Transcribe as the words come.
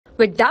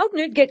With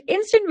Doubtnut, get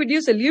instant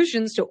video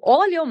solutions to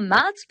all your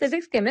maths,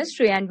 physics,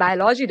 chemistry, and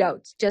biology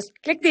doubts. Just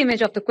click the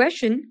image of the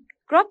question,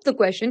 crop the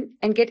question,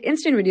 and get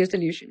instant video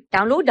solution.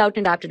 Download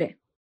Doubtnut app today.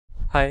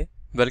 Hi,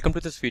 welcome to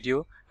this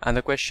video, and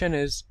the question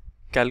is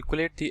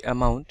calculate the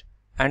amount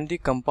and the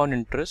compound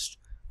interest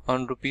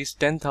on rupees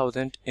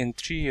 10,000 in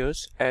 3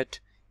 years at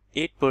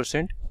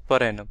 8% per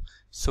annum.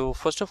 So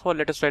first of all,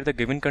 let us write the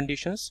given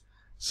conditions.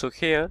 So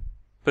here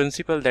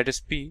principal, that is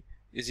P,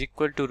 is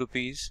equal to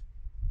rupees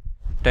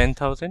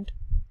 10,000.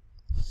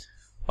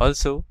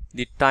 Also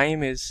the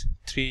time is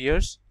 3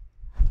 years,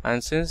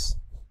 and since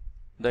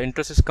the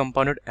interest is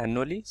compounded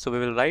annually, so we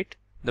will write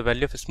the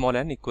value of small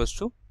n equals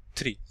to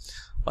 3.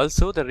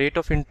 Also the rate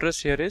of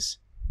interest here is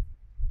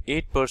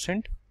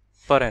 8%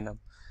 per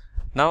annum.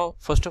 Now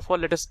first of all,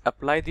 let us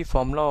apply the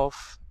formula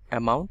of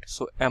amount.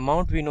 So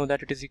amount, we know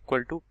that it is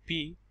equal to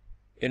P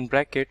in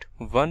bracket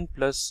 1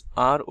 plus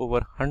R over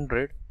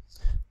 100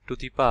 to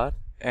the power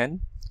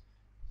n.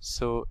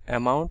 So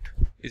amount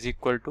is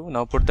equal to,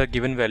 now put the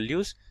given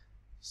values,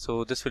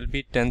 so this will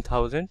be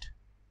 10,000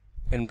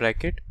 in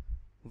bracket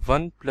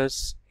 1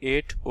 plus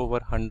 8 over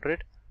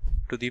 100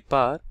 to the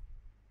power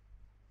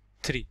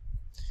 3.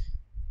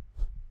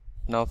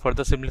 Now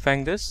further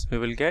simplifying this, we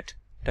will get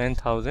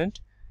 10,000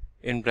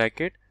 in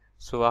bracket,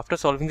 so after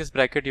solving this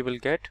bracket you will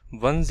get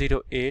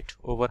 108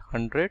 over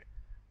 100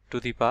 to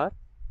the power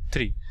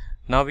 3.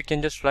 Now we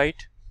can just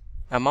write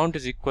amount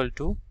is equal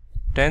to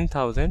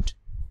 10,000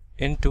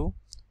 into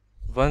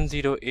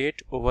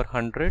 108 over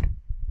 100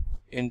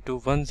 into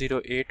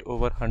 108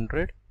 over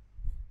 100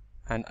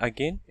 and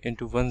again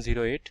into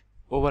 108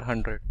 over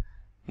 100.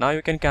 Now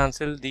you can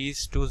cancel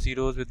these two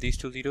zeros with these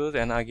two zeros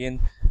and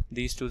again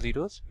these two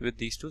zeros with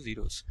these two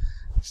zeros.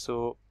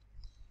 So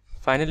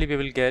finally we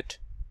will get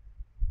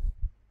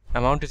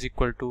amount is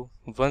equal to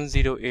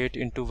 108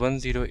 into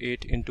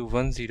 108 into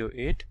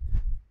 108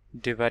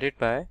 divided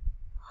by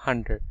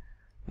 100.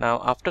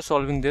 Now after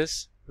solving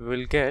this, we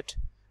will get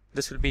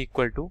this will be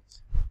equal to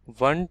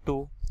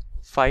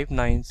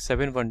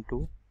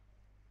 1259712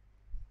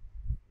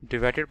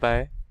 divided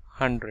by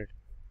 100,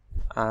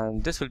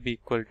 and this will be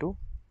equal to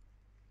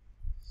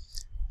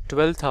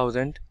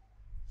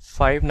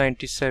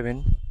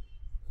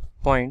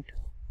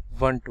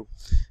 12,597.12.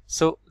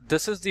 So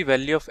this is the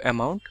value of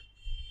amount,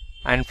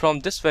 and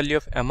from this value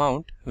of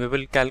amount we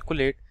will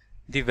calculate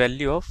the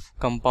value of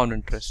compound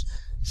interest.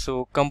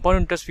 So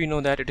compound interest, we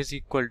know that it is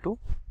equal to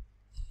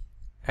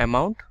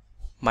amount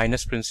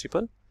minus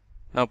principal.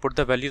 Now put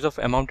the values of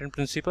amount and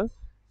principal.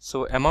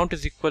 So amount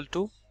is equal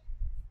to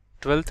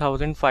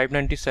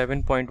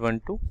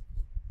 12,597.12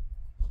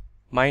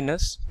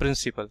 minus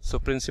principal. So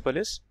principal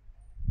is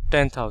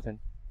 10,000.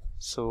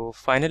 So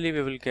finally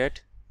we will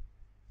get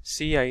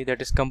CI,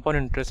 that is compound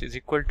interest, is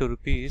equal to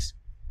rupees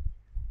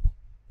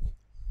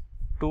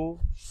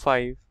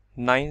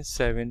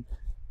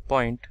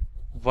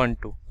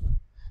 2597.12.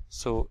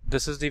 So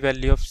this is the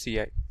value of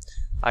CI.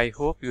 I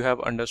hope you have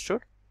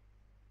understood.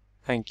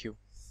 Thank you.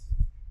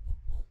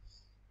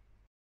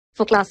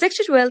 For class 6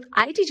 to 12,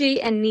 IIT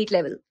JEE and NEET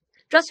level.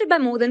 Trusted by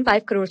more than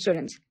 5 crore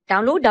students.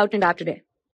 Download Doubtnut app today.